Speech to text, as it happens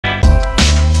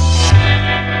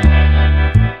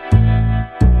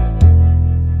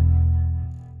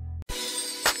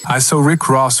I saw Rick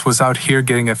Ross was out here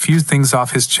getting a few things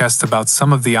off his chest about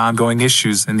some of the ongoing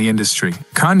issues in the industry.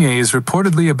 Kanye is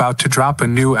reportedly about to drop a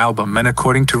new album, and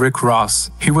according to Rick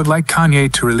Ross, he would like Kanye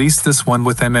to release this one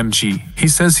with MMG. He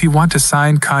says he wants to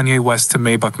sign Kanye West to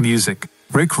Maybach Music.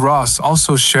 Rick Ross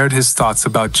also shared his thoughts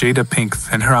about Jada Pinkett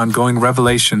and her ongoing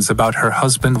revelations about her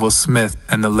husband Will Smith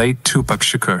and the late Tupac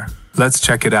Shakur. Let's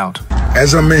check it out.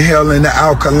 As I'm inhaling the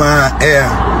alkaline air,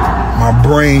 my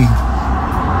brain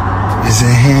is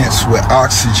enhanced with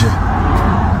oxygen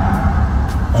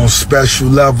on special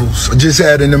levels. I just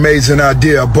had an amazing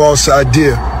idea, a boss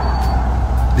idea.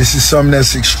 This is something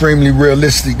that's extremely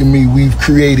realistic to me. We've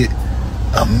created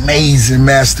amazing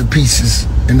masterpieces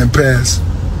in the past.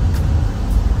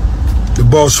 The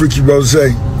boss, Ricky Rose,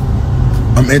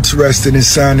 I'm interested in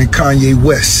signing Kanye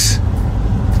West.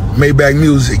 Maybach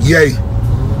Music, yay.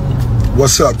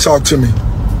 What's up? Talk to me.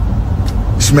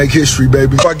 Let's make history,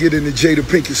 baby. If I get into Jada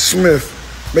Pinkett Smith,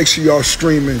 make sure y'all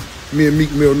streaming me and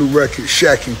Meek Mill new record,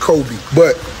 Shaq and Kobe.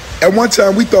 But at one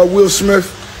time, we thought Will Smith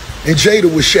and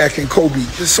Jada was Shaq and Kobe.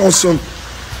 Just on some,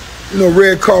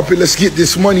 red carpet, let's get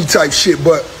this money type shit.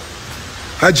 But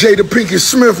how Jada Pinkett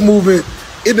Smith moving,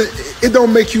 it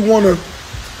don't make you want to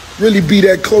really be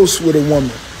that close with a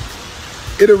woman.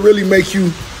 It'll really make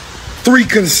you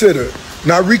reconsider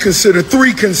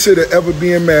ever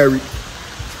being married.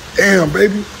 Damn,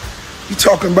 baby, you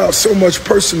talking about so much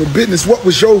personal business.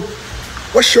 What's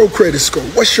your credit score?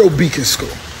 What's your beacon score?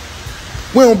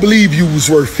 We don't believe you was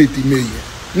worth 50 million.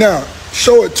 Now,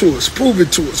 show it to us, prove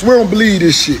it to us. We don't believe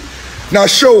this shit. Now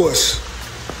show us.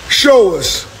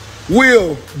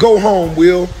 Will, go home,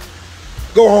 Will.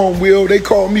 Go home, Will. They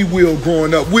called me Will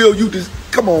growing up. Will,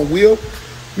 come on, Will.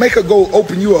 Make her go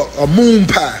open you a moon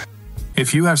pie.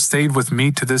 If you have stayed with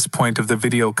me to this point of the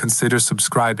video, consider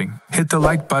subscribing. Hit the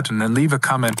like button and leave a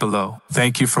comment below.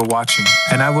 Thank you for watching,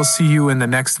 and I will see you in the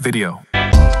next video.